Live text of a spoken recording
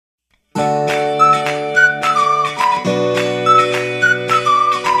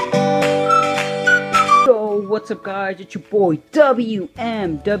what's up guys, it's your boy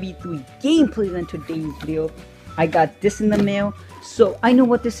WMW3 Gameplays, and today's video I got this in the mail, so I know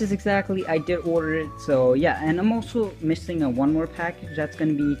what this is exactly. I did order it, so yeah. And I'm also missing one more package that's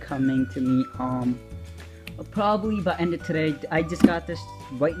gonna be coming to me probably by end of today. I just got this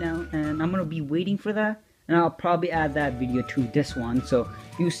right now and I'm gonna be waiting for that, and I'll probably add that video to this one, so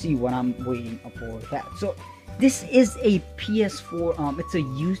you see what I'm waiting for that. So this is a PS4, it's a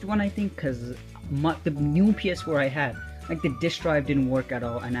used one I think, because the new PS4 I had, like the disk drive didn't work at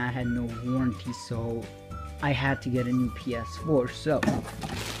all and I had no warranty, so I had to get a new PS4. So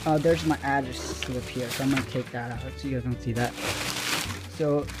there's my address slip here, so I'm gonna take that out so you guys don't see that.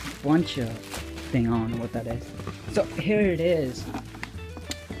 So bunch of thing, I don't know what that is. So here it is,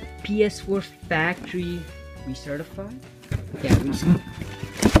 PS4 factory recertified. Yeah,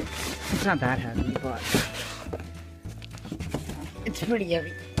 it's not that heavy, but it's pretty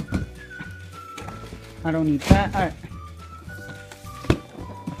heavy. I don't need that. Alright.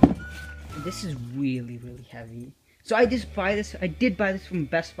 This is really heavy. So I did buy this from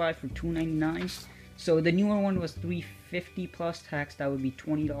Best Buy for $2.99. So the newer one was $3.50 plus tax. That would be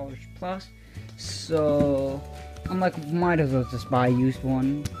 $20 plus. So I'm like, might as well just buy a used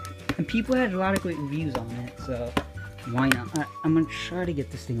one. And people had a lot of great reviews on it, so why not? Alright, I'm gonna try to get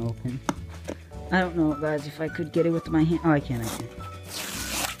this thing open. I don't know guys if I could get it with my hand. Oh, I can.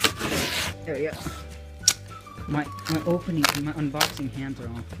 There we go. My opening, my unboxing hands are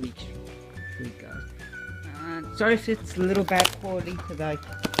on fleek, guys. Sorry if it's a little bad quality, because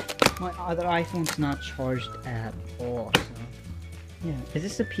my other iPhone's not charged at all. So yeah, is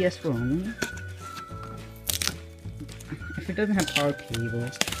this a PS4 only? If it doesn't have power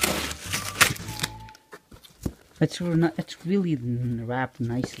cables, it's really wrapped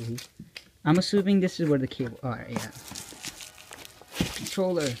nicely. I'm assuming this is where the cable. Alright, yeah.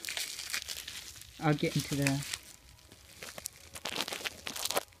 Controller. I'll get into that.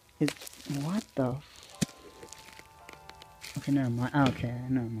 What the? Okay, never mind. Okay,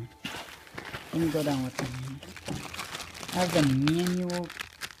 never mind. Let me go down with them. I have the manual,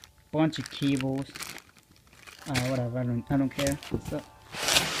 bunch of cables. Whatever. I don't care. So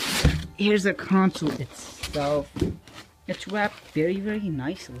here's the console itself. It's wrapped very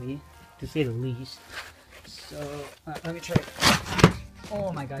nicely, to say the least. So let me try it.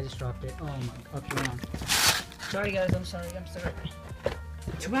 Oh my god, I just dropped it. Oh my. Okay, hold on. Sorry guys, I'm sorry.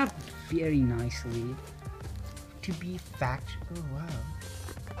 It's wrapped very nicely. To be factory. Oh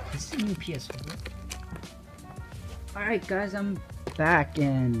wow. This is a new PS4. Alright guys, I'm back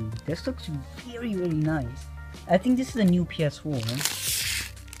and this looks very nice. I think this is a new PS4.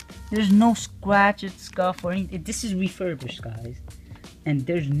 There's no scratches, scuff or anything. This is refurbished guys. And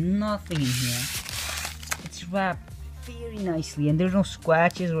there's nothing in here. It's wrapped very nicely and there's no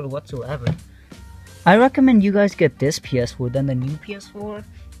scratches or whatsoever. I recommend you guys get this PS4 than the new PS4.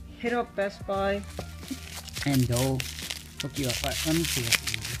 Hit up Best Buy and they'll hook you up. Right, let me see what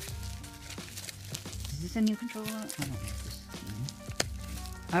this is. Is this a new controller? I don't know if this is new.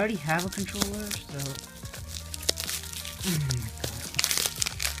 I already have a controller, so oh my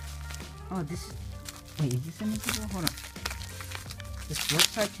god. Oh, this is, wait, is this a new controller? Hold on. This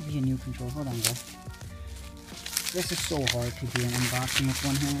looks like to be a new controller. Hold on guys. This is so hard to do an unboxing with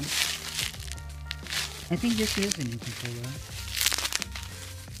one hand. I think this is a new controller.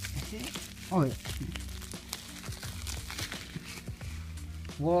 Is it? Oh, yeah.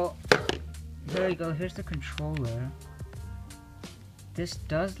 Well, there you go. Here's the controller. This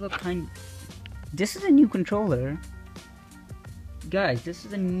does look this is a new controller. Guys, this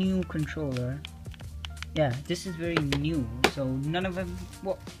is a new controller. Yeah, this is very new. So none of them,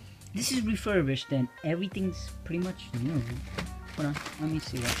 well, this is refurbished and everything's pretty much new. Hold on, let me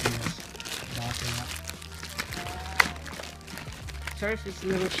see what it is. Sorry if it's a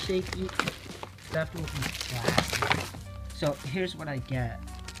little shaky. That will be plastic. So here's what I get.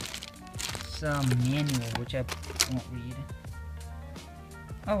 Some manual, which I won't read.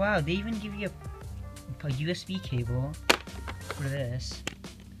 Oh wow, they even give you a USB cable for this.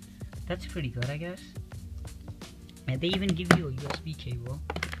 That's pretty good, I guess. And they even give you a USB cable.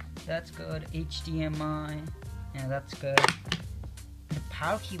 That's good. HDMI. Yeah, that's good. The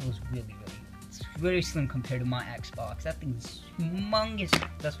power cable is really it's very slim compared to my Xbox. That thing is humongous.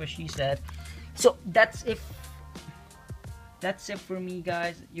 That's what she said. So that's it. That's it for me,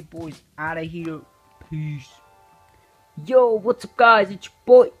 guys. Your boy's out of here. Peace. Yo, what's up, guys? It's your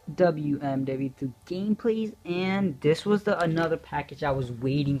boy WMW2 Gameplays, and this was another package I was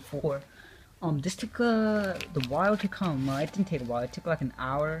waiting for. This took the while to come. It didn't take a while. It took like an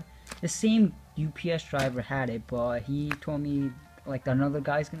hour. The same UPS driver had it, but he told me like another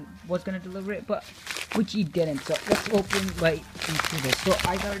guy was gonna deliver it, but which he didn't. So let's open right into this. So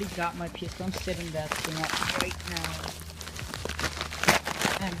I already got my PS4. I'm setting that thing up right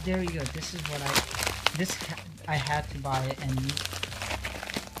now, and there you go. This is what I had to buy it, and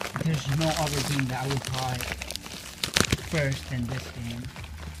there's no other game that I would buy first than this game.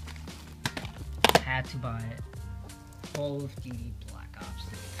 Had to buy it. Call of Duty Black Ops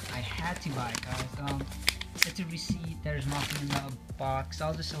 3. I had to buy it, guys. It's a receipt. There's nothing in the box.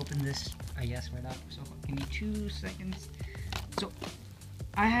 I'll just open this, I guess, right up. So give me 2 seconds. So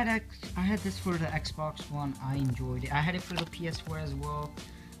I had this for the Xbox One. I enjoyed it. I had it for the PS4 as well.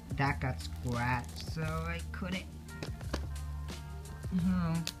 That got scratched, so I couldn't.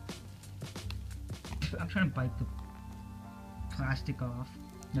 I'm trying to bite the plastic off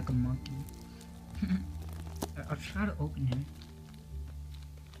like a monkey. I'll try to open him.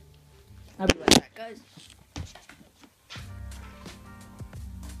 I'll be right back, guys.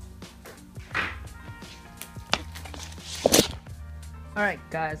 Alright,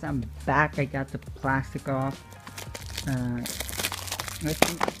 guys, I'm back. I got the plastic off. I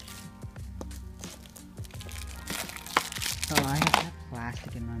think. Oh, I have that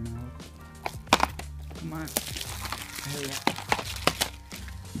plastic in my mouth. Come on. Hurry up.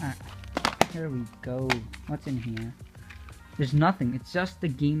 Alright, here we go. What's in here? There's nothing. It's just the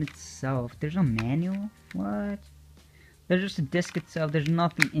game itself. There's no manual? What? There's just a disc itself. There's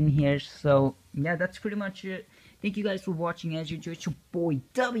nothing in here. So, yeah, that's pretty much it. Thank you guys for watching. As usual, it's your boy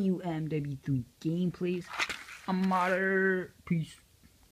WMW3 Gameplays. I'm Modder. Peace.